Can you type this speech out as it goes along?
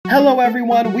Hello,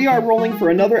 everyone. We are rolling for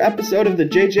another episode of the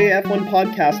JJF1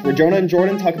 podcast where Jonah and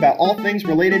Jordan talk about all things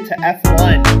related to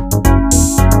F1.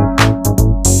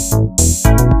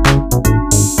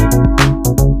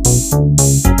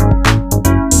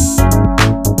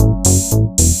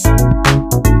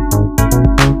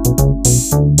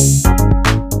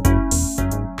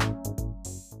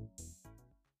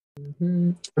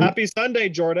 Happy Sunday,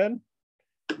 Jordan.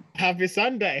 Happy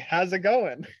Sunday. How's it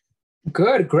going?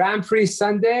 Good. Grand Prix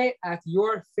Sunday at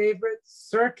your favorite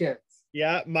circuit.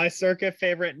 Yeah, my circuit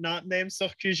favorite, not named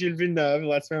Circuit Gilles Villeneuve.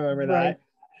 Let's remember Right.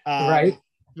 that. Right.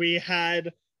 We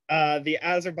had the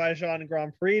Azerbaijan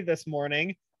Grand Prix this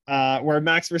morning, where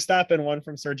Max Verstappen won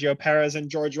from Sergio Perez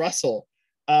and George Russell.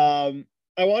 I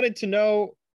wanted to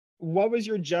know, what was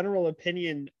your general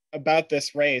opinion about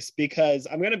this race? Because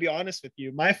I'm going to be honest with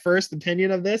you. My first opinion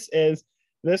of this is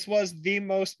this was the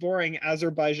most boring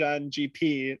Azerbaijan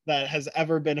GP that has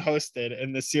ever been hosted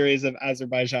in the series of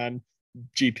Azerbaijan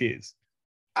GPs.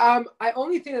 I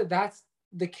only think that that's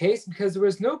the case because there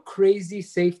was no crazy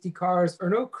safety cars or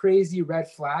no crazy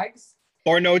red flags.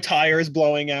 Or no tires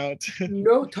blowing out.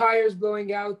 No tires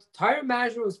blowing out. Tire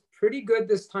management was pretty good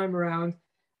this time around.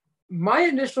 My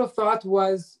initial thought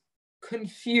was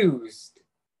confused.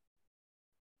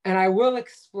 And I will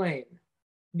explain.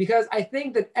 Because I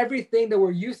think that everything that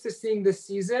we're used to seeing this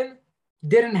season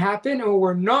didn't happen, and what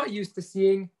we're not used to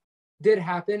seeing did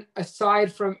happen,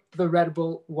 aside from the Red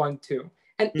Bull 1-2.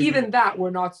 And even that we're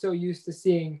not so used to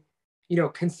seeing,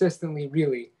 consistently,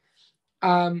 really.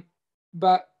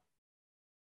 But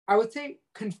I would say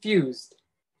confused.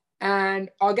 And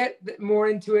I'll get more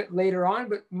into it later on,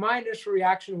 but my initial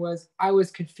reaction was I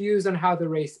was confused on how the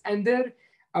race ended.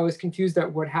 I was confused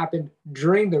at what happened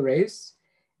during the race.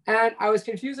 And I was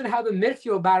confused on how the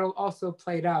midfield battle also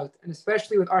played out, and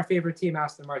especially with our favorite team,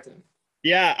 Aston Martin.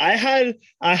 Yeah, I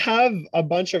have a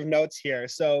bunch of notes here.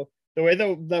 So the way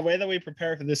that we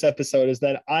prepare for this episode is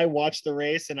that I watch the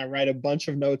race and I write a bunch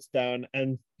of notes down,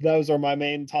 and those are my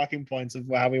main talking points of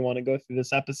how we want to go through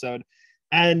this episode.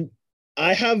 And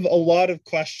I have a lot of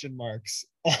question marks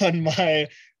on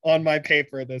my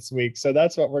paper this week. So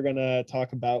that's what we're going to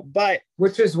talk about. But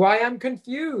which is why I'm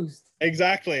confused.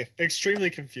 Exactly. Extremely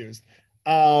confused.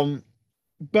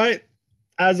 But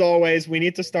as always, we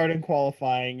need to start in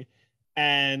qualifying.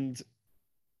 And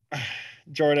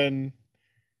Jordan,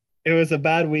 it was a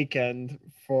bad weekend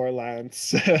for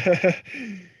Lance.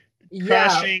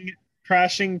 Yeah.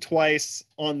 Crashing twice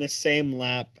on the same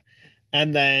lap,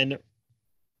 and then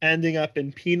ending up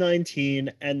in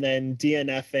P19 and then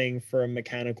DNFing for a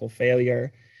mechanical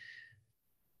failure.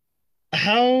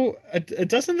 How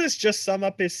doesn't this just sum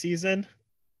up his season?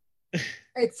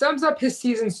 It sums up his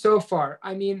season so far.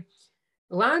 I mean,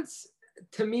 Lance,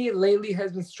 to me, lately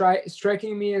has been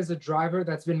striking me as a driver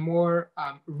that's been more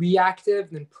reactive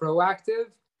than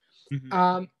proactive.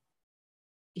 Mm-hmm.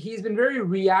 He's been very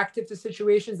reactive to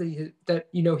situations that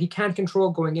he can't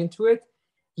control going into it.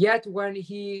 Yet when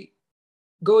he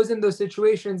goes in those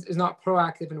situations, is not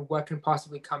proactive in what can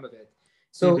possibly come of it.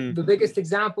 So the biggest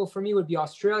example for me would be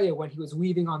Australia when he was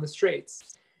weaving on the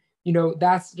straights.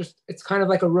 It's kind of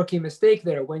like a rookie mistake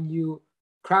there when you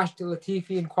crashed to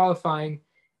Latifi in qualifying,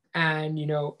 and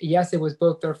yes, it was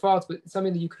both their faults, but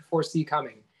something that you could foresee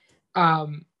coming.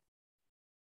 And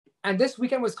this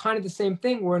weekend was kind of the same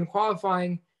thing, where in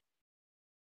qualifying,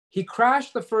 he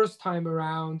crashed the first time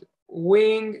around,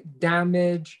 wing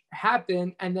damage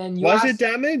happened, and then it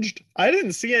damaged? I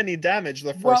didn't see any damage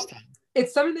the first time.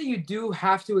 It's something that you do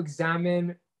have to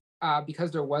examine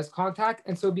because there was contact.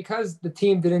 And so because the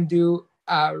team didn't do,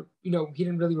 he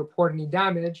didn't really report any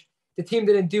damage, the team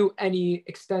didn't do any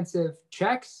extensive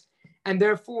checks. And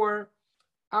therefore,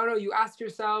 I don't know, you ask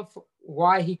yourself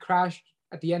why he crashed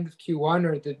at the end of Q1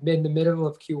 or in the middle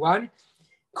of Q1.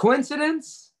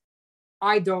 Coincidence?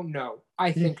 I don't know.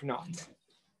 I think not.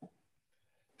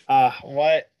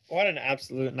 What an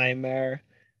absolute nightmare.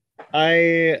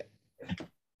 I've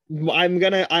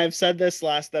said this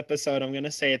last episode, I'm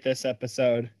gonna say it this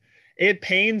episode. It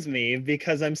pains me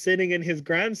because I'm sitting in his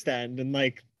grandstand in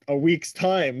like a week's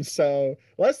time. So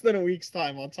less than a week's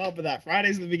time. On top of that,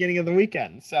 Friday's the beginning of the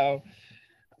weekend. So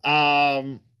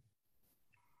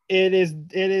it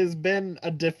has been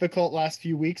a difficult last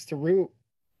few weeks to root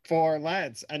for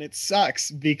Lance, and it sucks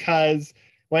because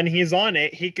when he's on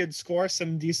it, he could score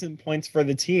some decent points for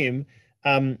the team.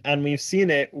 And we've seen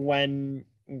it when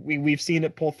we've seen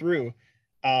it pull through.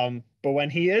 But when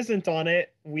he isn't on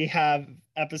it, we have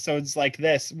episodes like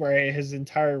this where his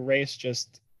entire race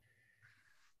just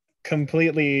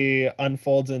completely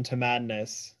unfolds into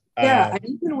madness. Yeah, and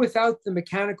even without the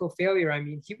mechanical failure, I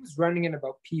mean, he was running in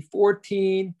about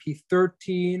P14,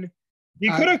 P13. He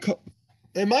could have,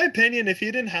 in my opinion, if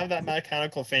he didn't have that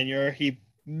mechanical failure, he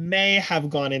may have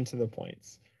gone into the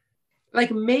points.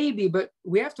 Like maybe, but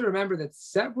we have to remember that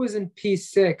Seb was in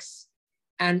P6,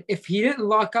 and if he didn't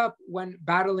lock up when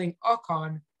battling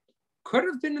Ocon, could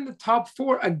have been in the top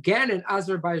 4 again in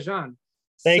Azerbaijan.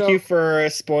 Thank you for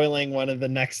spoiling one of the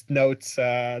next notes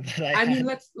that I mean,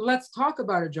 let's talk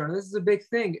about it, Jonah. This is a big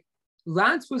thing.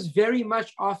 Lance was very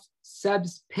much off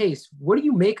Seb's pace. What do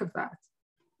you make of that?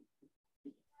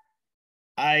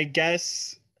 I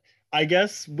guess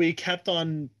we kept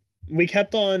on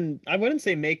I wouldn't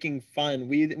say making fun.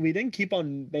 We didn't keep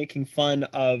on making fun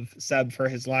of Seb for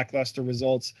his lackluster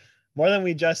results more than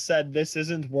we just said this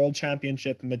isn't world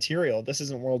championship material. This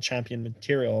isn't world champion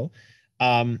material.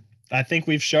 I think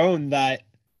we've shown that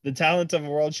the talent of a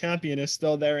world champion is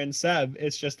still there in Seb.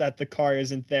 It's just that the car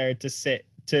isn't there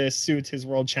to suit his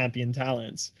world champion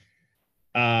talents.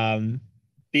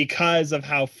 Because of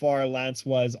how far Lance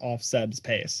was off Seb's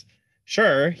pace.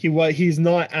 Sure, he's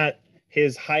not at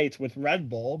his height with Red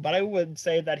Bull, but I would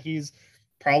say that he's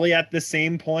probably at the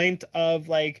same point of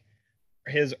like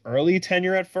his early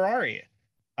tenure at Ferrari.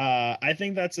 I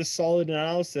think that's a solid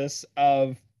analysis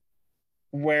of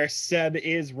where Seb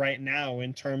is right now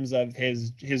in terms of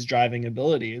his driving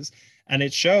abilities. And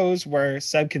it shows where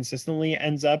Seb consistently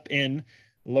ends up in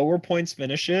lower points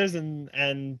finishes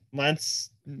and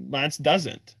Lance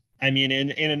doesn't. I mean,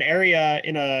 in an area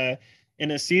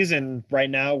in a season right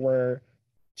now where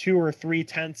 2 or 3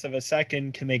 tenths of a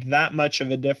second can make that much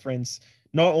of a difference,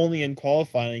 not only in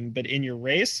qualifying but in your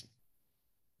race,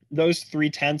 those 3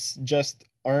 tenths just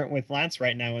aren't with Lance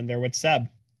right now, and they're with Seb.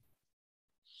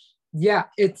 Yeah,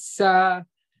 it's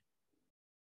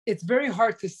very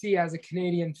hard to see as a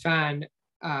Canadian fan,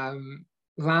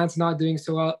 Lance not doing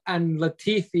so well, and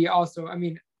Latifi also. I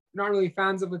mean, not really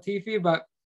fans of Latifi, but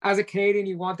as a Canadian,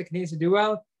 you want the Canadians to do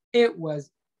well. It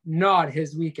was not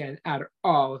his weekend at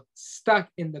all. Stuck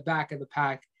in the back of the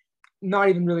pack. Not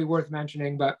even really worth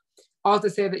mentioning, but all to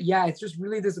say that, yeah, it's just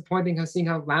really disappointing seeing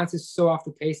how Lance is so off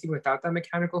the pace even without that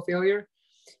mechanical failure.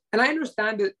 And I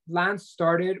understand that Lance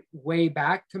started way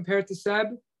back compared to Seb,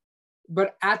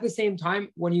 but at the same time,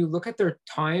 when you look at their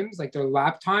times, like their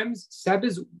lap times, Seb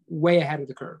is way ahead of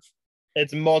the curve.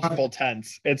 It's multiple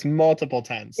tenths. It's multiple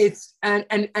tenths. It's and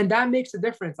that makes a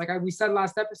difference. Like we said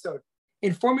last episode,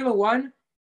 in Formula One,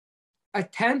 a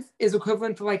tenth is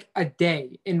equivalent to like a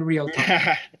day in real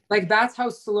time. Like that's how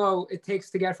slow it takes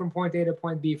to get from point A to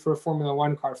point B for a Formula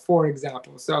One car, for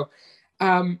example. So,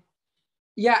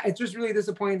 yeah, it's just really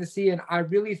disappointing to see, and I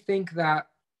really think that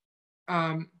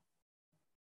Aston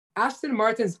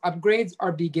Martin's upgrades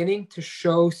are beginning to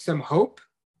show some hope.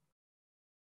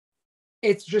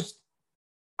 It's just,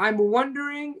 I'm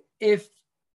wondering if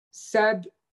Seb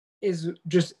is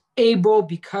just able,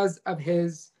 because of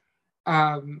his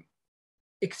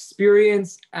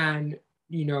experience and,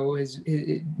 you know, his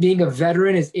being a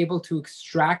veteran, is able to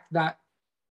extract that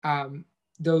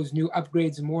those new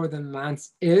upgrades more than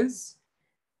Lance is.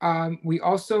 We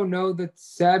also know that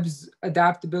Seb's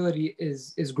adaptability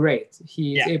is great.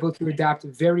 He's able to adapt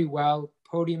very well.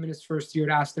 Podium in his first year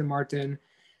at Aston Martin.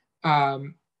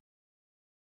 And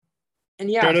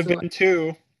yeah, could have been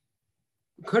 2.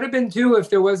 Could have been 2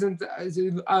 if there wasn't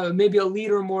maybe a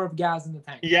liter more of gas in the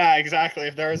tank. Yeah, exactly.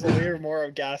 If there was a liter more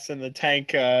of gas in the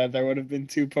tank, there would have been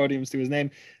 2 podiums to his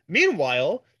name.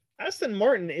 Meanwhile, Aston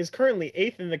Martin is currently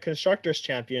 8th in the Constructors'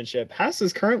 Championship. Haas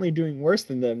is currently doing worse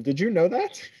than them. Did you know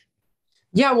that?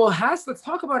 Yeah, well, Haas, let's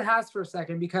talk about Haas for a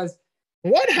second, because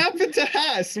what happened to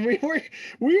Haas? We were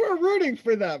rooting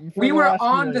for them. We were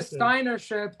on the Steiner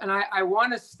ship, and I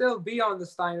want to still be on the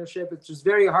Steiner ship. It's just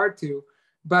very hard to.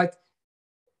 But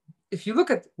if you look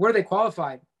at where they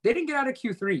qualified, they didn't get out of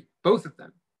Q3, both of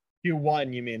them.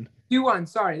 Q1, you mean? Q1,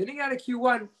 sorry. They didn't get out of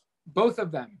Q1, both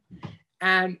of them.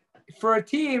 And for a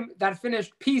team that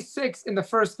finished P6 in the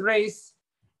first race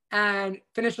and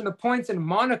finished in the points in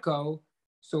Monaco,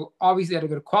 so obviously had a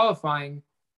good qualifying,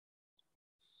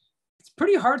 it's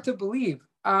pretty hard to believe.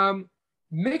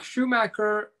 Mick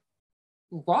Schumacher,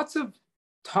 lots of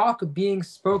talk being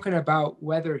spoken about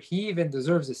whether he even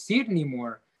deserves a seat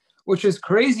anymore, which is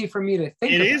crazy for me to think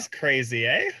about. It is crazy,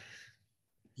 eh?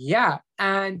 Yeah.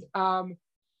 And I'm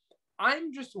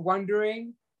just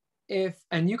wondering if,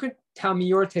 and you could tell me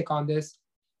your take on this,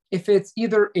 if it's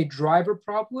either a driver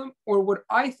problem, or what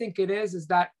I think it is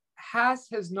that Haas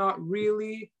has not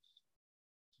really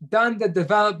done the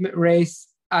development race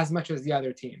as much as the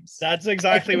other teams. That's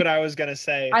exactly what I was going to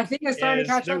say. I think it's starting to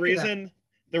catch up to that.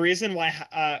 The reason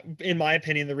why, in my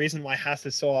opinion, the reason why Haas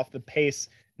is so off the pace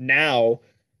now.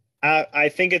 I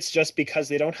think it's just because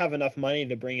they don't have enough money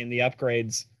to bring in the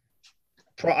upgrades.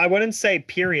 I wouldn't say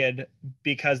period,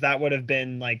 because that would have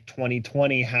been like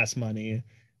 2020 Haas money.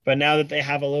 But now that they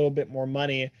have a little bit more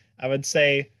money, I would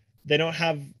say they don't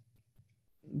have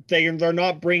they're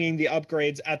not bringing the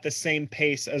upgrades at the same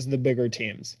pace as the bigger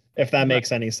teams, if that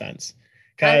makes any sense.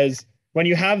 Because when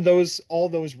you have all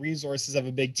those resources of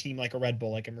a big team like a Red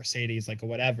Bull, like a Mercedes, like a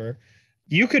whatever,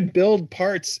 you could build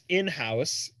parts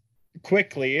in-house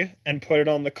quickly and put it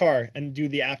on the car and do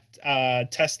the app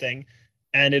testing,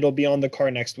 and it'll be on the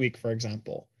car next week, for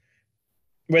example.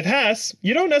 With Haas,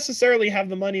 you don't necessarily have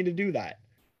the money to do that.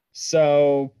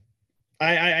 So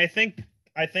I think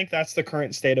that's the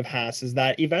current state of Haas, is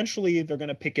that eventually they're going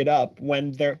to pick it up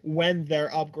when their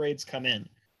upgrades come in.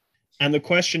 And the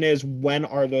question is, when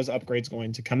are those upgrades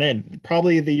going to come in?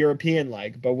 Probably the European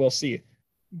leg, but we'll see.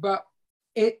 But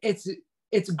it's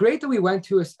great that we went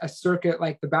to a circuit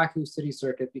like the Baku City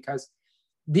circuit, because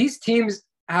these teams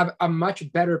have a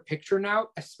much better picture now,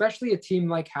 especially a team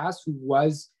like Haas,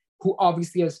 who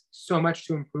obviously has so much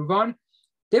to improve on.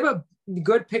 They have a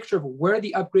good picture of where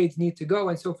the upgrades need to go.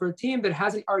 And so for a team that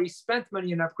hasn't already spent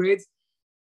money in upgrades,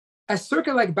 a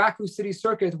circuit like Baku City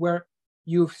circuit, where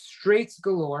you have straights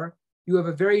galore, you have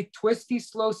a very twisty,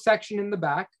 slow section in the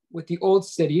back with the old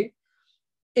city,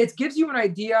 it gives you an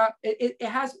idea. It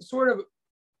has sort of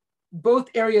both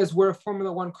areas where a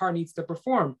Formula One car needs to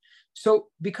perform. So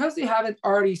because they haven't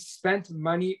already spent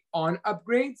money on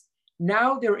upgrades,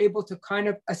 now they're able to kind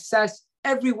of assess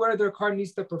everywhere their car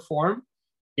needs to perform,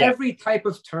 every type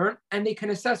of turn, and they can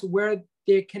assess where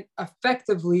they can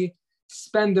effectively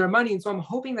spend their money. And so I'm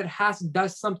hoping that Haas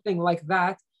does something like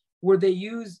that, where they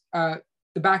use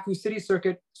the Baku City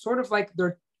circuit sort of like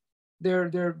their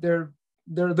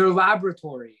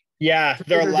laboratory. Yeah,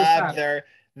 their lab,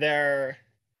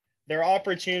 their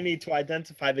opportunity to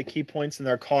identify the key points in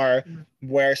their car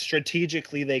where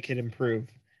strategically they can improve.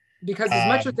 Because as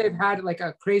much as they've had like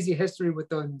a crazy history with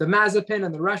the Mazepin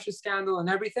and the Russia scandal and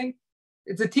everything,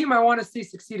 it's a team I want to see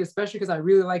succeed, especially because I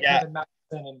really like Kevin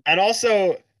Magnussen. And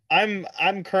also, I'm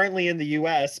currently in the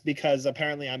US because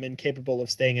apparently I'm incapable of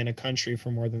staying in a country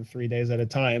for more than 3 days at a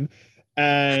time.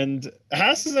 And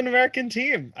Haas is an American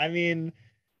team. I mean,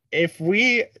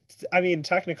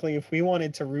 technically, if we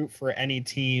wanted to root for any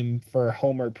team for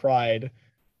Homer pride,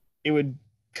 it would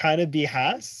kind of be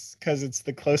Haas because it's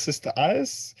the closest to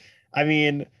us. I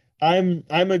mean, I'm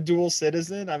a dual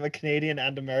citizen. I'm a Canadian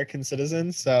and American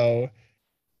citizen. So,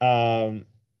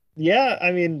 yeah,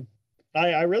 I mean,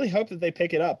 I really hope that they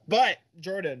pick it up. But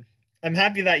Jordan, I'm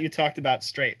happy that you talked about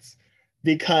straights,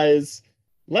 because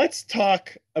let's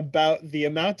talk about the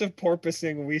amount of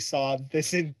porpoising we saw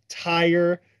this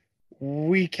entire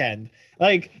weekend.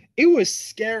 Like, it was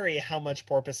scary how much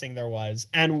porpoising there was.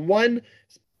 And one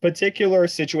particular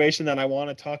situation that I want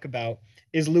to talk about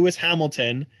is Lewis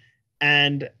Hamilton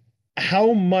and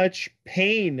how much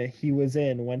pain he was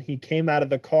in when he came out of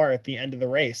the car at the end of the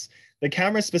race. The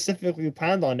camera specifically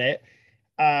panned on it.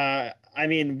 I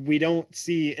mean, we don't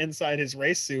see inside his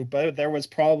race suit, but there was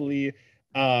probably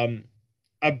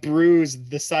a bruise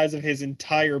the size of his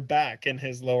entire back and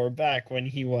his lower back when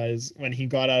he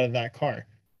got out of that car.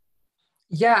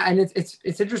 Yeah, and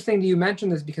it's interesting that you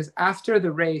mentioned this, because after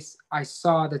the race, I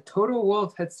saw that Toto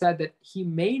Wolff had said that he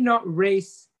may not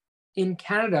race in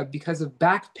Canada because of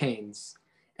back pains,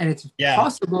 and it's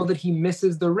possible that he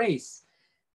misses the race.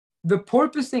 The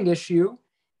porpoising issue,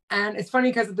 and it's funny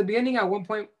because at the beginning, at one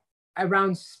point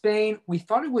around Spain, we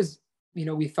thought it was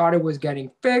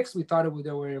getting fixed. We thought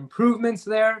there were improvements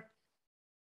there.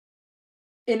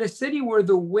 In a city where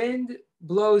the wind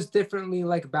blows differently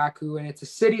like Baku, and it's a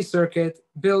city circuit,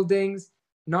 buildings,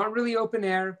 not really open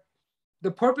air,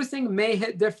 the porpoising may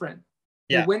hit different.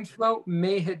 The wind flow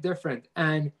may hit different.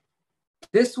 And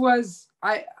this was,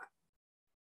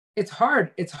 it's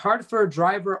hard. It's hard for a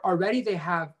driver. Already they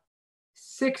have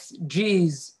 6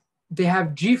 Gs. They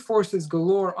have G forces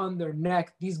galore on their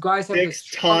neck. These guys have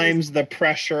 6 times the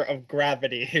pressure of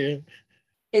gravity.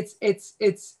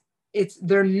 It's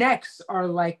their necks are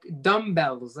like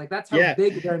dumbbells. Like, that's how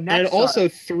big their necks are. And also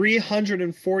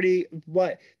 340,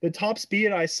 the top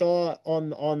speed I saw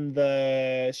on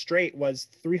the straight was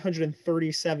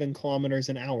 337 kilometers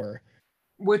an hour.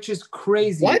 Which is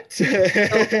crazy. What? So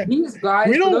these guys,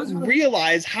 we don't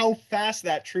realize how fast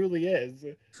that truly is.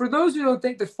 For those who don't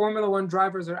think that Formula One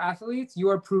drivers are athletes, you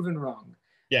are proven wrong.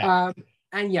 Yeah.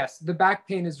 And yes, the back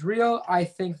pain is real. I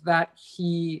think that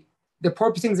the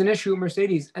porpoising is an issue with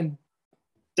Mercedes, and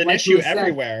it's an issue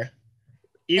everywhere.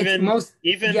 Even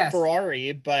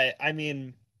Ferrari, but I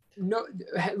mean, no,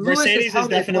 Mercedes is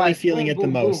definitely feeling it the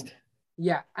most.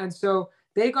 Yeah, and so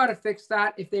They got to fix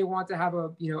that if they want to have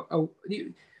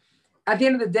at the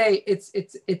end of the day,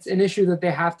 it's an issue that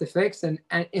they have to fix. And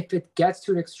if it gets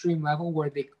to an extreme level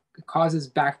where it causes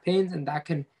back pains and that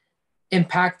can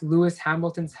impact Lewis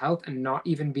Hamilton's health and not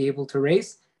even be able to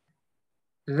race,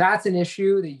 that's an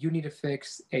issue that you need to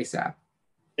fix ASAP.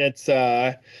 It's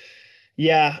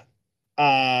yeah.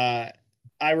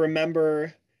 I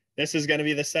remember, this is going to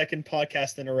be the second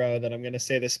podcast in a row that I'm going to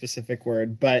say this specific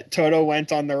word, but Toto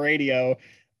went on the radio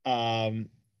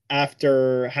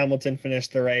after Hamilton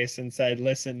finished the race and said,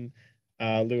 listen,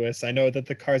 Lewis, I know that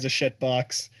the car's a shit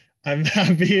box. I'm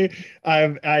happy.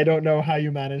 I don't know how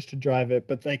you managed to drive it,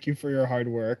 but thank you for your hard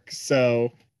work.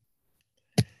 So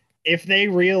if they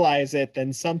realize it,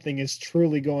 then something is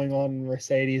truly going on in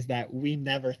Mercedes that we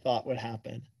never thought would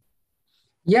happen.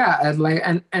 Yeah,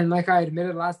 and like I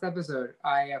admitted last episode,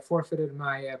 I forfeited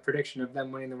my prediction of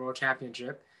them winning the World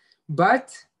Championship.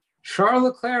 But Charles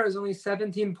Leclerc is only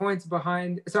 17 points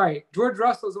behind. Sorry, George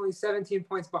Russell is only 17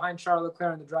 points behind Charles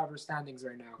Leclerc in the driver's standings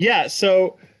right now. Yeah,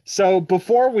 so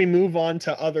before we move on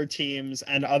to other teams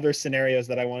and other scenarios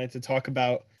that I wanted to talk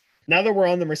about, now that we're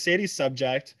on the Mercedes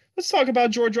subject, let's talk about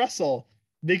George Russell,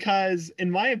 because in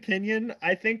my opinion,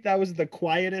 I think that was the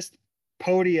quietest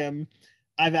podium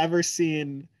I've ever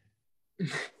seen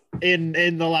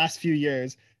in the last few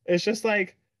years. It's just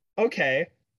like, okay,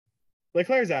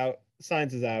 Leclerc's out,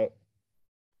 Sainz is out,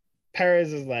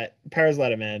 Perez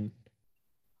let him in.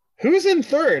 Who's in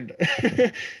third?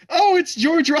 Oh, it's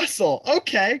George Russell.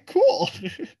 Okay, cool.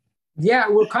 Yeah,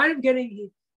 we're kind of getting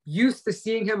used to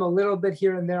seeing him a little bit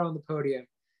here and there on the podium.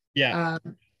 Yeah.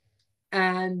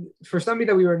 And for somebody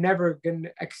that we were never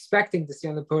expecting to see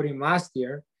on the podium last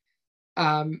year,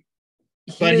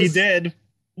 he did.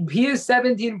 He is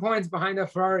 17 points behind a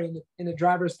Ferrari in the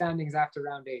driver's standings after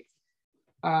round 8.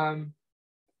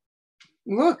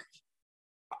 Look,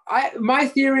 my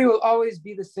theory will always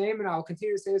be the same, and I'll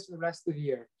continue to say this for the rest of the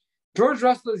year. George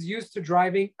Russell is used to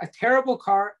driving a terrible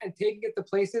car and taking it to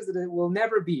places that it will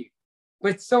never be,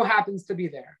 but it so happens to be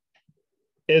there.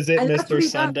 Is it Mr.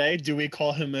 Sunday? Do we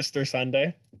call him Mr.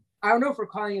 Sunday? I don't know if we're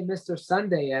calling him Mr.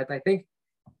 Sunday yet. I think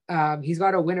he's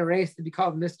got to win a race to be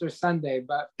called Mr. Sunday,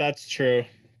 but that's true.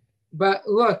 But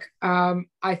look,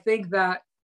 I think that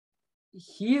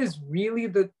he's really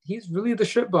the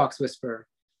shitbox whisperer.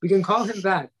 We can call him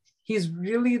that. He's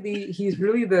really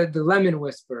the lemon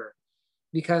whisperer,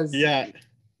 because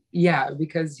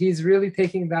because he's really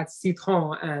taking that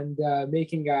citron and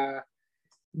making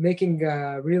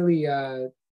really a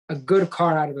good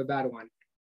car out of a bad one.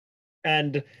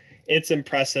 And it's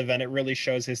impressive, and it really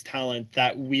shows his talent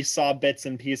that we saw bits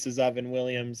and pieces of in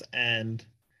Williams, and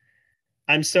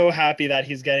I'm so happy that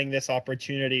he's getting this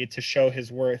opportunity to show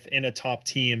his worth in a top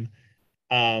team.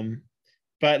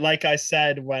 But like I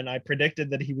said, when I predicted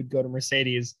that he would go to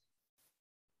Mercedes,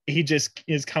 he just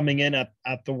is coming in at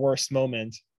the worst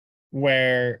moment,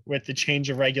 where with the change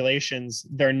of regulations,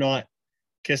 they're not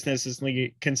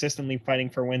consistently fighting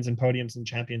for wins and podiums and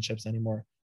championships anymore.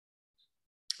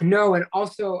 No, and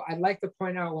also I'd like to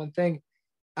point out one thing.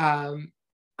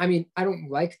 I mean, I don't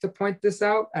like to point this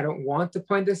out. I don't want to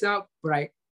point this out, but I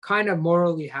kind of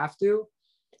morally have to.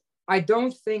 I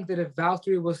don't think that if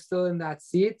Valtteri was still in that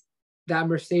seat, that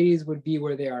Mercedes would be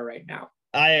where they are right now.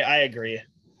 I agree.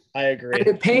 And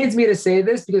it pains me to say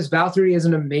this because Valtteri is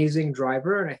an amazing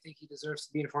driver, and I think he deserves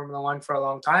to be in Formula One for a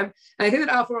long time. And I think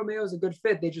that Alfa Romeo is a good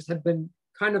fit. They just have been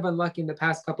kind of unlucky in the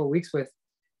past couple of weeks with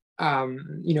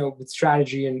with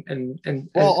strategy and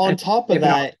on top of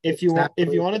that, if you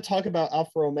want to talk about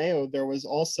Alfa Romeo, there was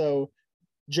also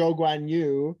Zhou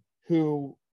Guanyu,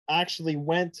 who actually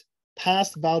went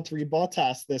past Valtteri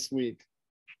Bottas this week.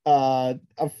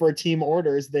 For team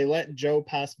orders, they let Zhou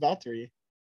pass Valtteri.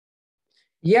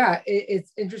 Yeah,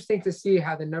 it's interesting to see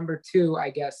how the number 2,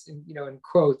 I guess, in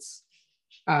quotes,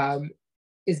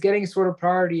 is getting sort of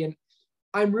priority. And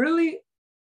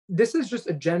this is just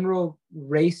a general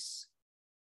race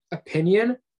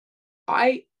opinion.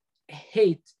 I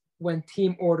hate when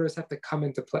team orders have to come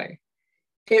into play.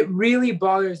 It really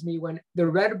bothers me when the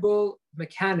Red Bull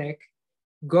mechanic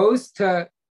goes to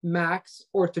Max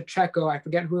or to Checo, I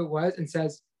forget who it was, and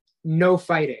says, no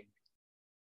fighting.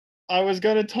 I was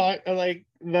going to talk,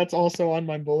 that's also on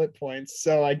my bullet points,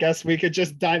 so I guess we could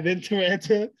just dive into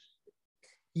it.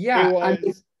 Yeah,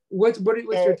 what's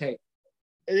your take?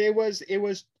 It was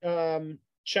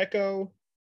Checo.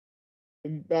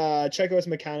 Checo's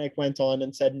mechanic went on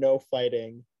and said no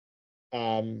fighting,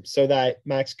 so that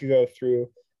Max could go through,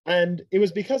 and it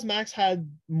was because Max had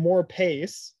more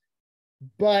pace.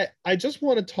 But I just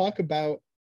want to talk about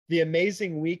the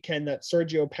amazing weekend that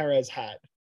Sergio Perez had.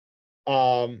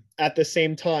 At the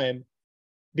same time,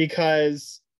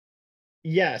 because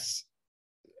yes,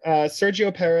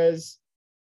 Sergio Perez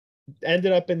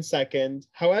ended up in second.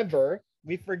 However,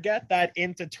 we forget that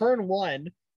into turn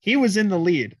one, he was in the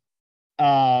lead.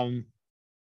 And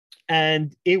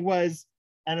it was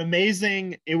an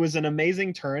amazing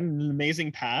turn, an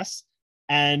amazing pass.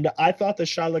 And I thought that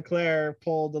Charles Leclerc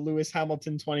pulled the Lewis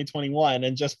Hamilton 2021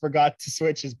 and just forgot to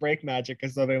switch his brake magic or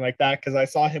something like that, because I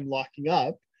saw him locking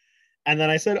up. And then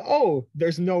I said, oh,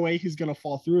 there's no way he's going to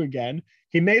fall through again.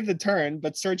 He made the turn,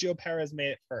 but Sergio Perez made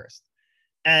it first.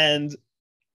 And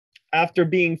after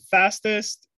being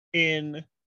fastest in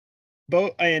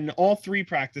all three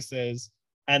practices,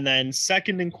 and then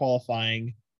second in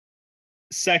qualifying,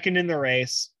 second in the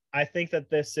race, I think that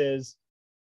this is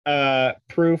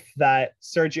proof that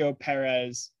Sergio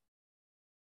Perez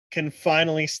can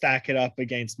finally stack it up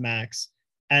against Max.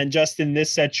 And just in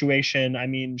this situation, I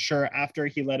mean, sure, after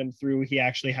he let him through,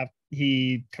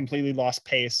 he completely lost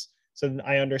pace. So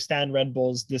I understand Red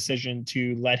Bull's decision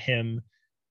to let him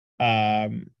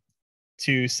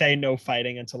to say no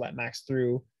fighting and to let Max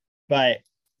through. But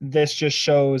this just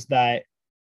shows that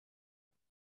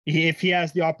if he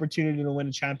has the opportunity to win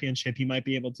a championship, he might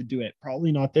be able to do it.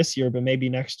 Probably not this year, but maybe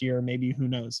next year, maybe who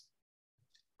knows.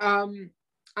 I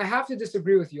have to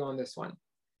disagree with you on this one.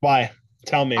 Why?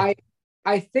 Tell me.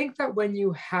 I think that when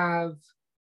you have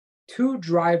two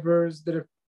drivers that are,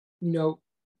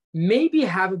 maybe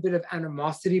have a bit of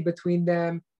animosity between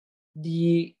them,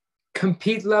 the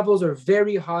compete levels are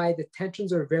very high, the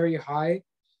tensions are very high,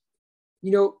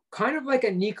 kind of like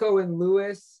a Nico and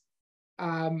Lewis,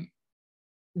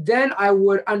 then I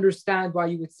would understand why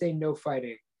you would say no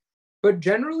fighting. But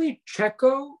generally,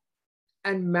 Checo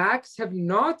and Max have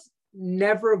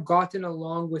never gotten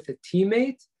along with a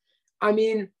teammate. I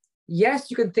mean, yes,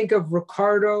 you can think of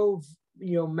Ricardo,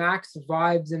 Max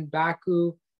vibes in Baku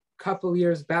a couple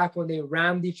years back when they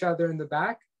rammed each other in the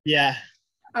back. Yeah.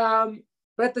 But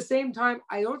at the same time,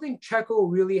 I don't think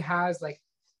Checo really has like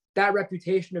that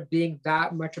reputation of being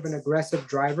that much of an aggressive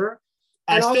driver.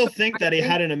 I still think that he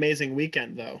had an amazing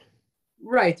weekend, though.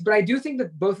 Right. But I do think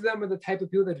that both of them are the type of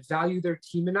people that value their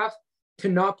team enough to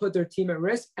not put their team at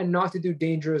risk and not to do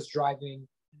dangerous driving.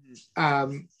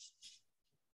 And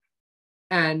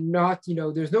not,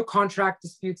 there's no contract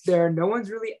disputes there. No one's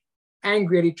really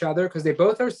angry at each other because they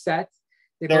both are set.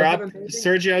 They're up.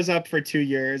 Sergio's up for 2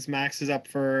 years. Max is up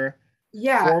for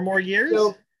 4 more years.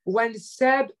 So when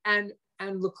Seb and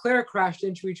Leclerc crashed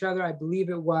into each other, I believe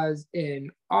it was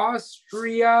in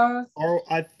Austria. Or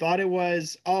I thought it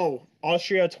was,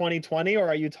 Austria 2020, or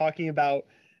are you talking about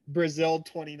Brazil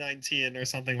 2019 or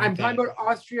something like that? I'm talking about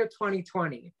Austria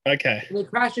 2020. Okay. And they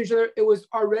crashed into each other. It was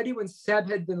already when Seb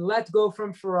had been let go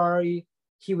from Ferrari.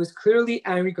 He was clearly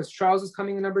angry because Charles was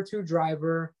coming in number 2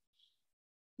 driver.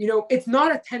 It's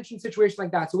not a tension situation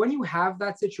like that. So when you have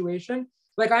that situation,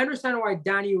 like I understand why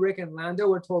Danny, Rick, and Lando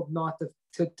were told not to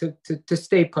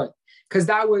stay put, because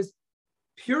that was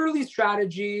purely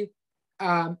strategy,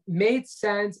 made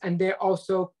sense, and they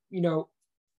also,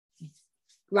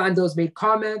 Lando's made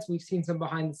comments. We've seen some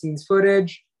behind the scenes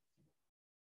footage.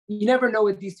 You never know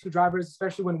with these two drivers,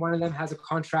 especially when one of them has a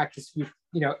contract dispute,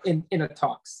 in a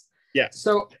talks. Yeah.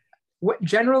 So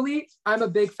generally, I'm a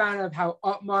big fan of how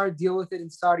Otmar deal with it in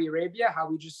Saudi Arabia, how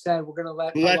we just said, we're going to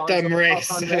let them race.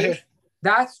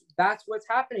 That's what's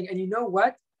happening. And you know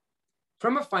what?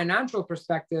 From a financial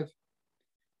perspective,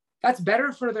 that's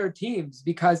better for their teams,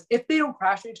 because if they don't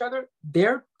crash each other,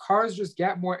 their cars just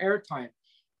get more airtime.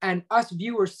 And us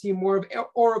viewers see more of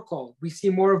Oracle. We see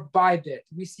more of Bybit.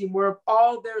 We see more of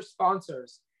all their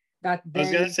sponsors. I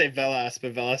was going to say Velas,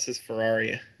 but Velas is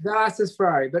Ferrari. Velas is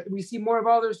Ferrari, but we see more of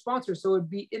all their sponsors. So it'd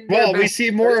be in their we see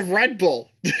more of Red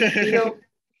Bull.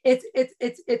 It's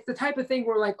the type of thing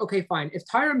where, like, okay, fine. If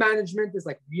tire management is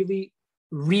like really,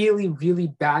 really, really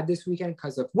bad this weekend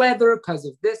because of weather, because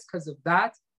of this, because of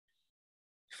that,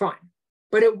 fine.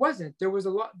 But it wasn't. There was a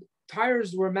lot.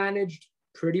 Tires were managed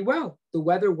pretty well. The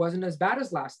weather wasn't as bad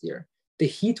as last year. The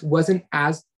heat wasn't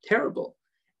as terrible.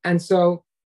 And so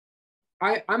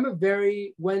I'm a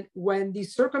very, when the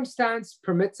circumstance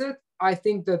permits it, I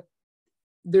think that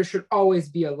there should always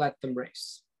be a let them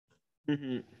race.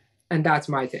 Mm-hmm. And that's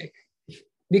my take.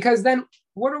 Because then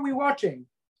what are we watching?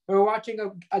 We're watching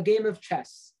a game of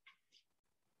chess.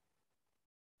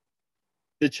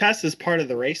 The chess is part of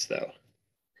the race, though.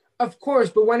 Of course,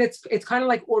 but when it's kind of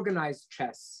like organized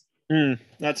chess.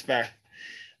 That's fair.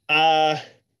 I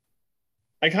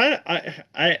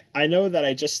know that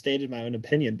I just stated my own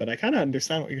opinion, but I kind of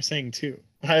understand what you're saying too.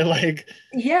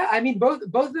 Yeah, I mean, both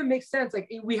of them make sense. Like,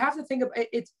 we have to think of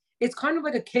it. It's kind of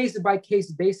like a case by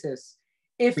case basis.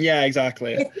 Yeah,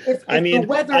 exactly. If I the mean,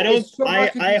 weather I don't. is so not I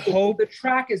conducive, if hope. the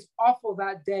track is awful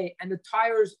that day, and the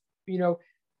tires,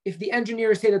 if the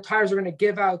engineers say the tires are going to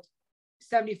give out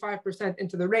 75%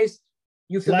 into the race,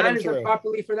 you have to Let them manage that through.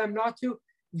 properly for them not to.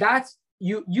 That's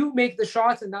you make the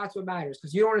shots, and that's what matters,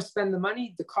 because you don't want to spend the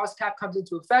money. The cost cap comes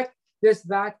into effect. This,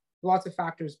 that, lots of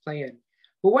factors play in.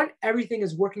 But when everything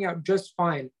is working out just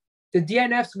fine, the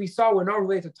DNFs we saw were not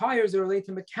related to tires; they're related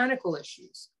to mechanical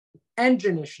issues,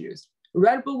 engine issues.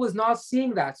 Red Bull was not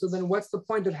seeing that. So then what's the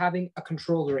point of having a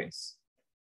controlled race?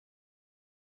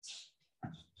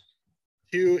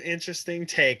 Two interesting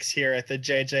takes here at the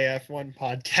JJF1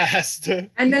 podcast.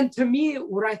 And then to me,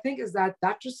 what I think is that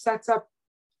just sets up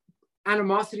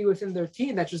animosity within their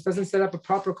team. That just doesn't set up a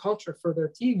proper culture for their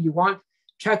team. You want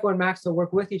Checo and Max to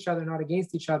work with each other, not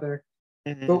against each other.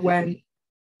 Mm-hmm. But when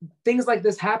things like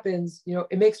this happens,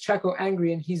 it makes Checo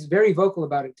angry, and he's very vocal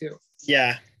about it too.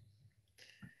 Yeah.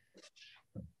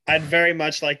 I'd very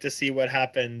much like to see what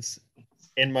happens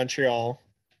in Montreal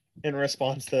in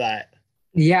response to that.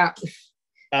 Yeah.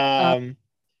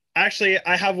 Actually,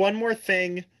 I have one more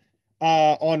thing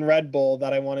on Red Bull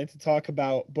that I wanted to talk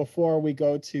about before we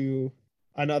go to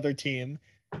another team.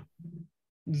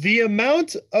 The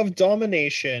amount of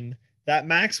domination that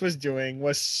Max was doing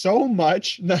was so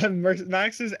much that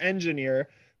Max's engineer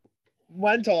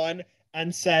went on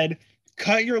and said,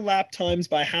 cut your lap times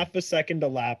by half a second a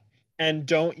lap and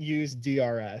don't use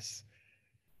DRS.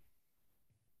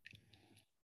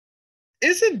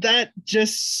 Isn't that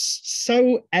just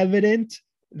so evident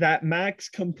that Max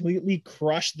completely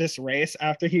crushed this race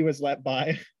after he was let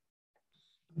by?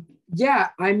 Yeah,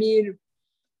 I mean,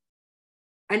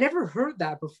 I never heard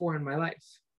that before in my life.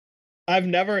 I've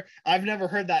never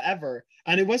heard that ever.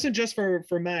 And it wasn't just for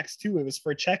Max too, it was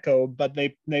for Checo, but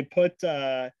they put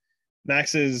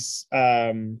Max's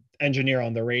engineer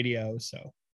on the radio,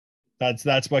 so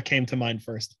that's what came to mind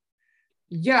first.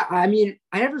 Yeah, I mean,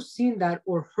 I never seen that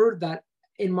or heard that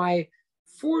in my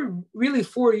 4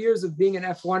 years of being an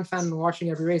F1 fan and watching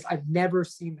every race. I've never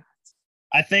seen that.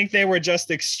 I think they were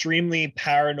just extremely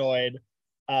paranoid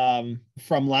from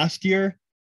last year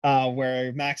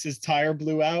where Max's tire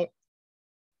blew out.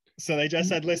 So they just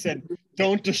said, listen,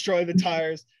 don't destroy the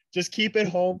tires. Just keep it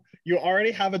home. You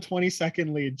already have a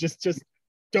 20-second lead. Just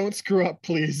don't screw up,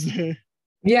 please.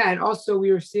 Yeah, and also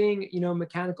we were seeing,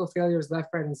 mechanical failures left,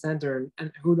 right, and center,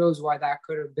 and who knows why that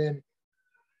could have been.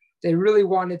 They really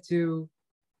wanted to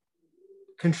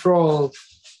control.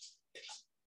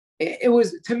 It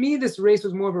was, to me, this race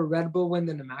was more of a Red Bull win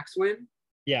than a Max win.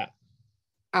 Yeah.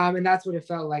 And that's what it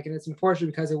felt like, and it's unfortunate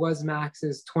because it was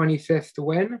Max's 25th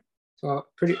win, so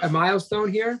a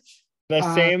milestone here. The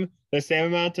same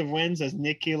amount of wins as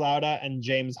Niki Lauda and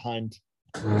James Hunt.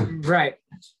 Right.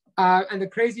 And the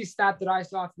crazy stat that I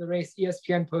saw from the race,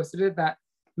 ESPN posted it, that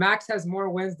Max has more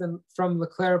wins from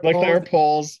Leclerc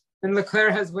poles than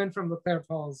Leclerc has win from Leclerc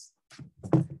poles.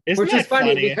 Which is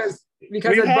funny because we've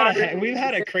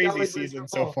had a crazy season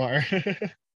so far.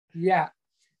 Yeah.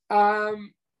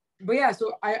 But yeah,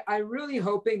 so I'm really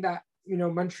hoping that,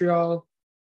 Montreal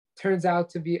turns out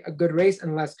to be a good race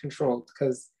and less controlled,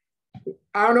 because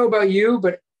I don't know about you,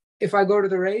 but if I go to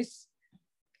the race,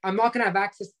 I'm not going to have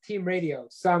access to team radio.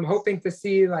 So I'm hoping to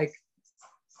see like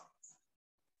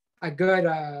a good...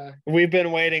 We've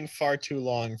been waiting far too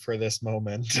long for this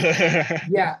moment.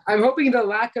 Yeah, I'm hoping the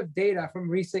lack of data from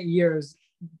recent years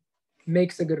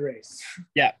makes a good race.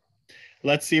 Yeah,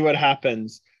 let's see what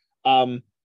happens.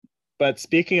 But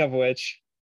speaking of which,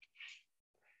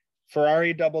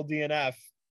 Ferrari double DNF.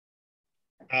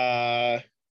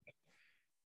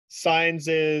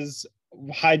 Sainz's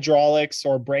hydraulics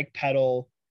or brake pedal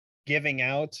giving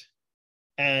out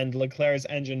and Leclerc's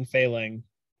engine failing.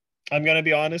 I'm going to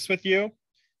be honest with you.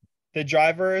 The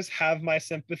drivers have my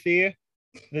sympathy.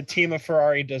 The team of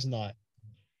Ferrari does not.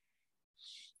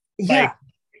 Yeah.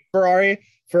 Like,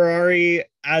 Ferrari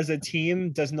as a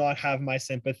team does not have my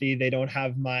sympathy. They don't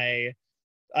have my,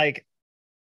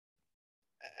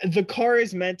 the car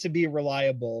is meant to be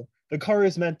reliable. The car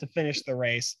is meant to finish the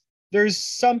race. There's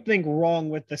something wrong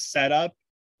with the setup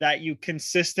that you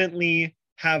consistently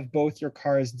have both your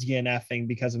cars DNFing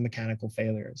because of mechanical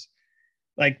failures.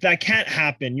 Like, that can't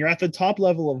happen. You're at the top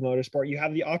level of motorsport. You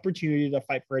have the opportunity to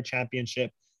fight for a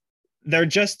championship. They're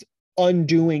just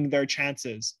undoing their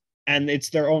chances, and it's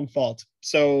their own fault.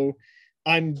 So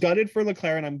I'm gutted for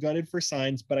Leclerc and I'm gutted for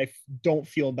Sainz, but I don't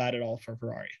feel bad at all for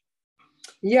Ferrari.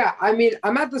 Yeah, I mean,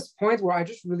 I'm at this point where I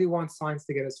just really want Sainz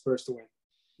to get his first win.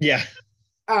 Yeah.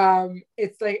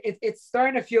 It's like it's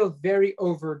starting to feel very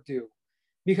overdue,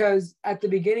 because at the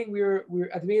beginning we were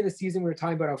at the beginning of the season we were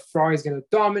talking about how Ferrari's going to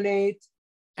dominate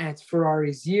and it's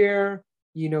Ferrari's year,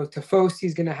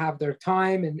 Tifosi's going to have their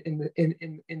time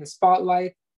in the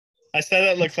spotlight. I said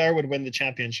that Leclerc would win the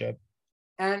championship.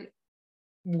 And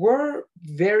we're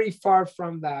very far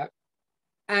from that.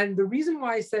 And the reason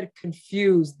why I said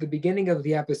confused the beginning of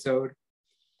the episode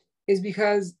is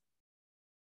because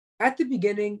at the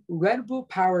beginning, Red Bull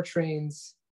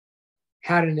powertrains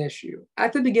had an issue.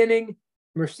 At the beginning,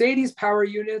 Mercedes power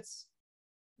units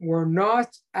were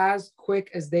not as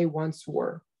quick as they once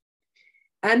were.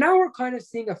 And now we're kind of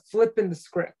seeing a flip in the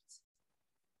script.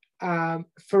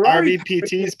 Ferrari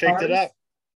RBPT's picked it up.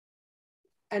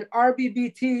 And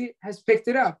RBBT has picked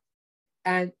it up.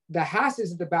 And the Haas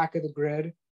is at the back of the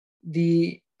grid.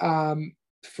 The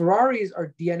Ferraris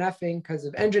are DNFing because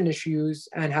of engine issues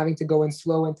and having to go in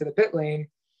slow into the pit lane.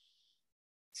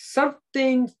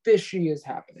 Something fishy is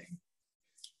happening.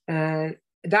 And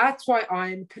that's why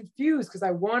I'm confused, because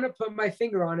I want to put my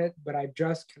finger on it, but I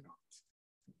just cannot.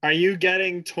 Are you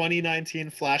getting 2019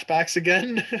 flashbacks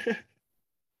again?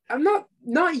 I'm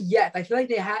not yet. I feel like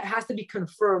they has to be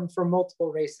confirmed for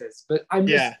multiple races, but I'm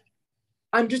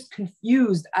just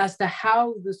confused as to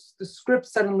how the script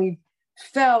suddenly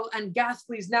fell and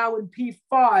Gasly's now in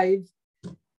P5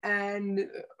 and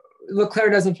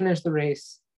Leclerc doesn't finish the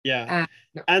race. Yeah.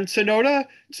 And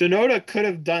Tsunoda could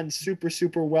have done super,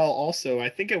 super well also. I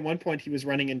think at one point he was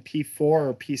running in P4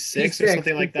 or P6 or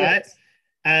something like that.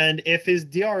 And if his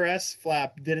DRS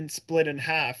flap didn't split in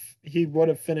half, he would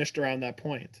have finished around that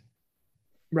point.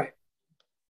 Right.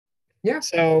 Yeah.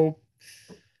 So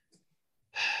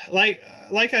like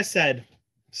I said,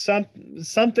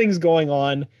 something's going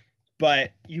on,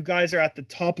 but you guys are at the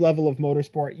top level of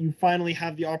motorsport. You finally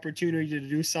have the opportunity to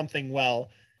do something well,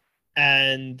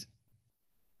 and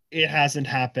it hasn't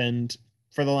happened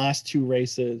for the last two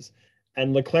races.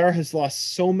 And Leclerc has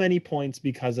lost so many points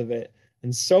because of it,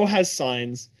 and so has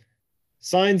Sainz.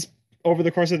 Sainz, over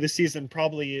the course of the season,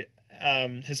 probably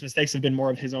his mistakes have been more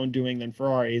of his own doing than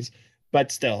Ferrari's,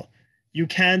 but still, you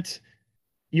can't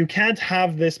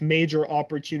have this major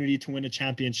opportunity to win a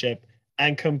championship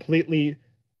and completely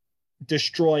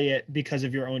destroy it because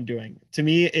of your own doing. To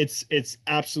me, it's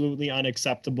absolutely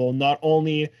unacceptable, not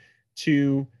only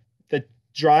to the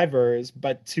drivers,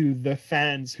 but to the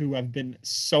fans who have been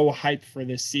so hyped for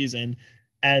this season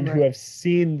and who have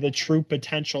seen the true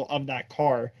potential of that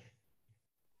car.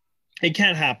 It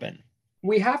can't happen.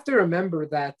 We have to remember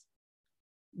that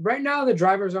right now the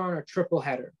drivers are on a triple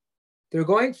header. They're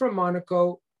going from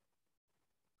Monaco,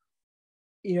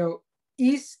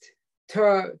 east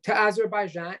to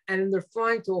Azerbaijan, and then they're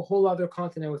flying to a whole other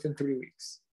continent within 3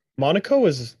 weeks. Monaco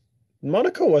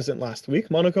wasn't last week.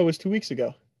 Monaco was 2 weeks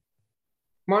ago.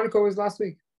 Monaco was last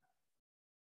week.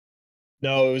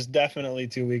 No, it was definitely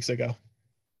 2 weeks ago.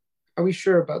 Are we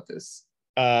sure about this?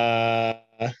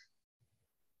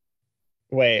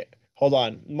 Wait, hold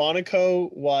on. Monaco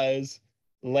was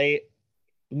late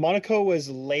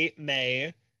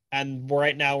May, and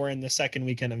right now we're in the second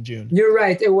weekend of June. You're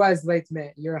right. It was late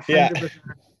May. You're 100%.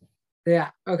 Yeah.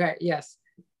 Okay. Yes.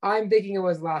 I'm thinking it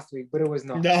was last week, but it was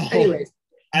not. No. Anyways,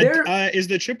 is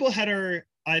the triple header?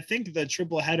 I think the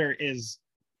triple header is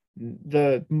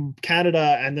the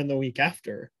Canada and then the week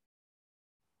after.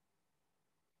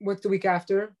 What's the week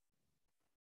after?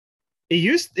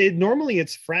 Normally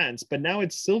it's France, but now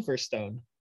it's Silverstone.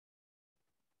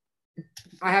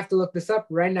 I have to look this up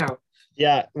right now.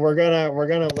 Yeah, we're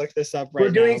gonna look this up right now.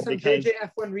 We're doing some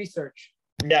JJF1 research.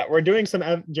 Yeah, we're doing some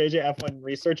JJF1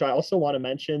 research. I also want to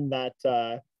mention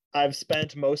that I've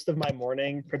spent most of my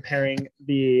morning preparing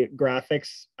the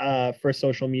graphics for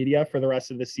social media for the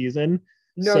rest of the season.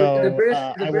 No, so, the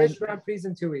British Grand Prix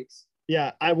in 2 weeks.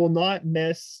 Yeah, I will not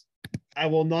miss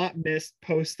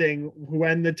posting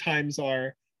when the times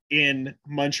are in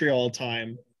Montreal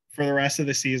time for the rest of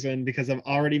the season, because I've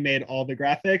already made all the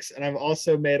graphics, and I've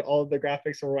also made all of the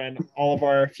graphics for when all of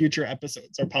our future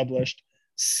episodes are published.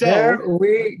 So there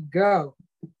we go.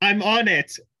 I'm on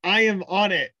it. I am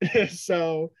on it.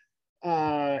 So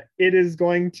it is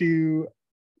going to,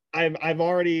 I'm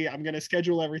going to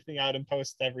schedule everything out and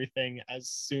post everything as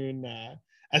soon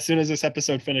as this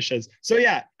episode finishes. So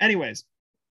yeah, anyways,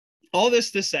 all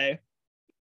this to say,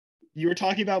 you were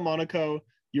talking about Monaco,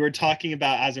 you were talking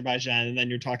about Azerbaijan, and then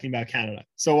you're talking about Canada.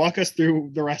 So walk us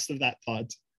through the rest of that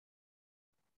thought.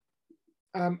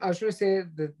 I was going to say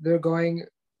that they're going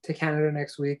to Canada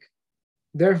next week.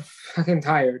 They're fucking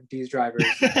tired, these drivers.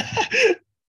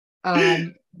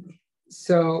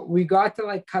 So we got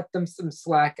to cut them some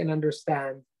slack and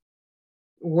understand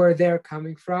where they're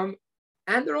coming from.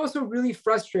 And they're also really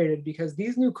frustrated because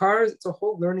these new cars, it's a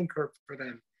whole learning curve for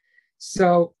them.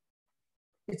 So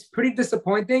it's pretty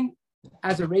disappointing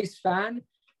as a race fan,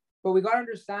 but we got to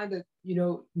understand that,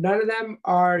 none of them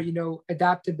are,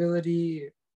 adaptability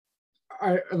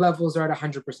levels are at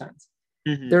 100%.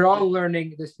 They're all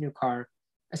learning this new car,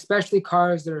 especially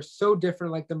cars that are so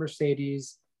different, like the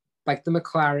Mercedes, like the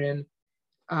McLaren,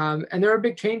 and there are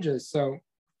big changes. So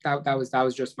that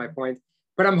was just my point.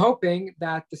 But I'm hoping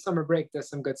that the summer break does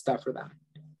some good stuff for them.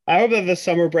 I hope that the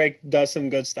summer break does some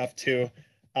good stuff too,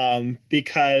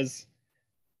 because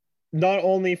not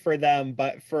only for them,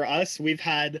 but for us, we've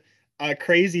had a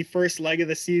crazy first leg of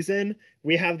the season.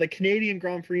 We have the Canadian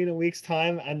Grand Prix in a week's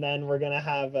time, and then we're going to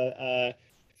have a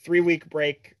 3-week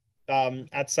break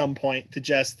at some point to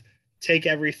just take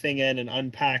everything in and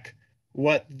unpack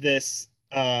what this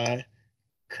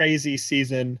crazy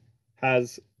season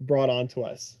has brought on to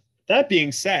us. That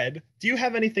being said, do you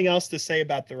have anything else to say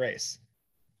about the race?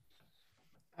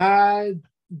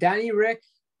 Danny Rick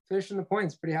finishing the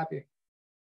points, pretty happy.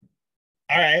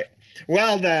 All right.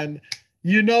 Well then,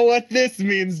 you know what this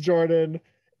means, Jordan.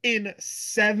 In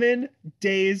 7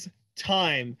 days'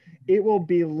 time, it will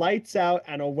be lights out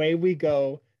and away we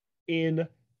go in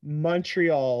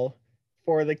Montreal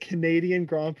for the Canadian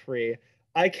Grand Prix.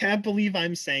 I can't believe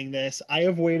I'm saying this. I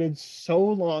have waited so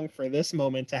long for this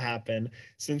moment to happen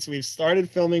since we've started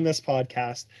filming this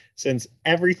podcast, since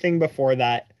everything before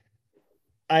that.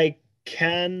 I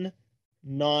can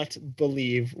not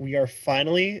believe we are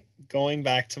finally going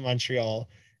back to Montreal,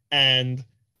 and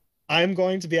I'm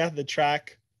going to be at the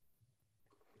track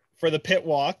for the pit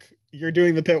walk. You're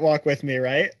doing the pit walk with me,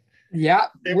 right? Yeah,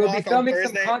 we'll be filming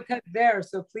some content there,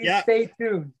 so please stay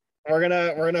tuned. We're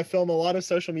gonna film a lot of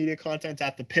social media content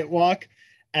at the pit walk,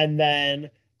 and then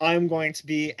I'm going to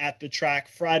be at the track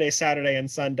Friday, Saturday,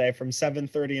 and Sunday from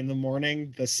 7:30 in the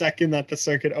morning. The second that the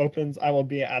circuit opens, I will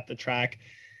be at the track,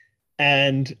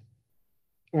 and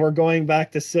we're going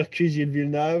back to Circuit Gilles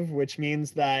Villeneuve, which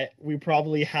means that we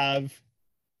probably have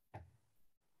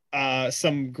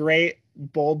some great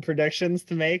bold predictions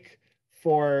to make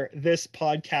for this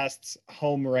podcast's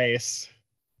home race.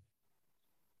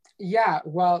 Yeah,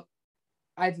 well,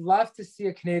 I'd love to see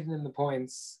a Canadian in the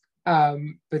points,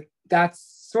 but that's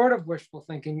sort of wishful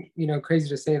thinking, crazy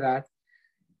to say that.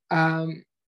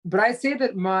 But I'd say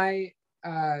that my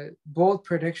bold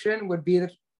prediction would be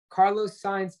that Carlos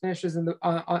Sainz finishes on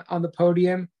the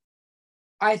podium.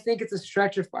 I think it's a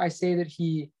stretch if I say that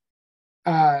he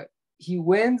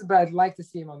wins, but I'd like to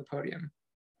see him on the podium.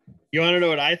 You want to know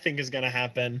what I think is going to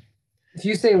happen? If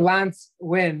you say Lance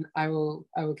win, I will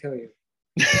kill you.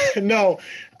 No,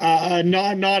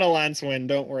 not a Lance win.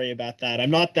 Don't worry about that.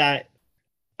 I'm not that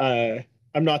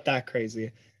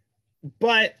crazy.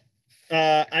 But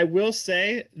I will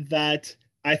say that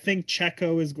I think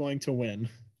Checo is going to win.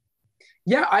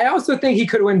 Yeah, I also think he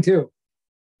could win too.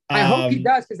 I hope he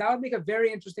does, because that would make a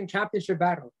very interesting championship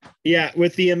battle. Yeah,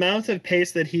 with the amount of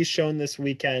pace that he's shown this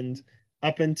weekend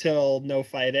up until no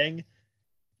fighting,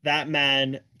 that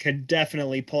man could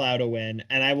definitely pull out a win,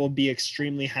 and I will be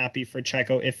extremely happy for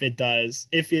Checo if it does,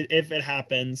 if it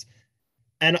happens.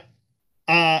 And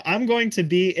I'm going to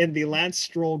be in the Lance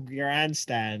Stroll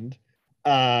grandstand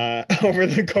over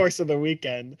the course of the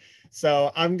weekend.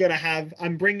 So I'm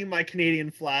bringing my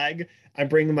Canadian flag. I'm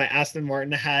bringing my Aston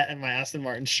Martin hat and my Aston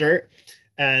Martin shirt,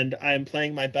 and I'm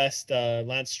playing my best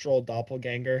Lance Stroll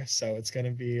doppelganger. So it's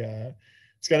gonna be a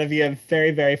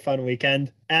very, very fun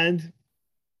weekend. And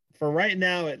for right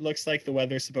now, it looks like the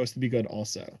weather's supposed to be good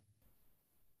also.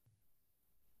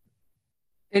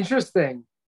 Interesting.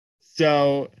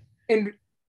 So in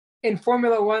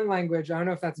Formula One language, I don't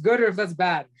know if that's good or if that's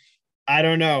bad. I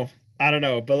don't know,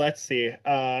 but let's see.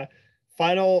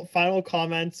 Final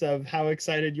comments of how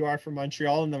excited you are for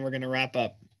Montreal, and then we're going to wrap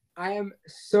up. I am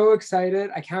so excited.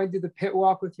 I can't do the pit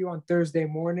walk with you on Thursday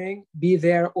morning. Be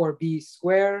there or be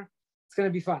square. It's going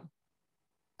to be fun.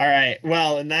 All right.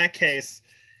 Well, in that case,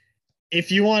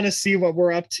 if you want to see what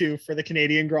we're up to for the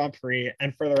Canadian Grand Prix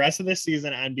and for the rest of the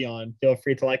season and beyond, feel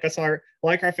free to like our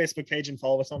Facebook page and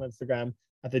follow us on Instagram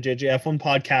at the JJF1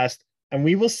 Podcast. And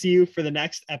we will see you for the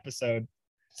next episode.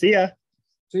 See ya.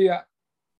 See ya.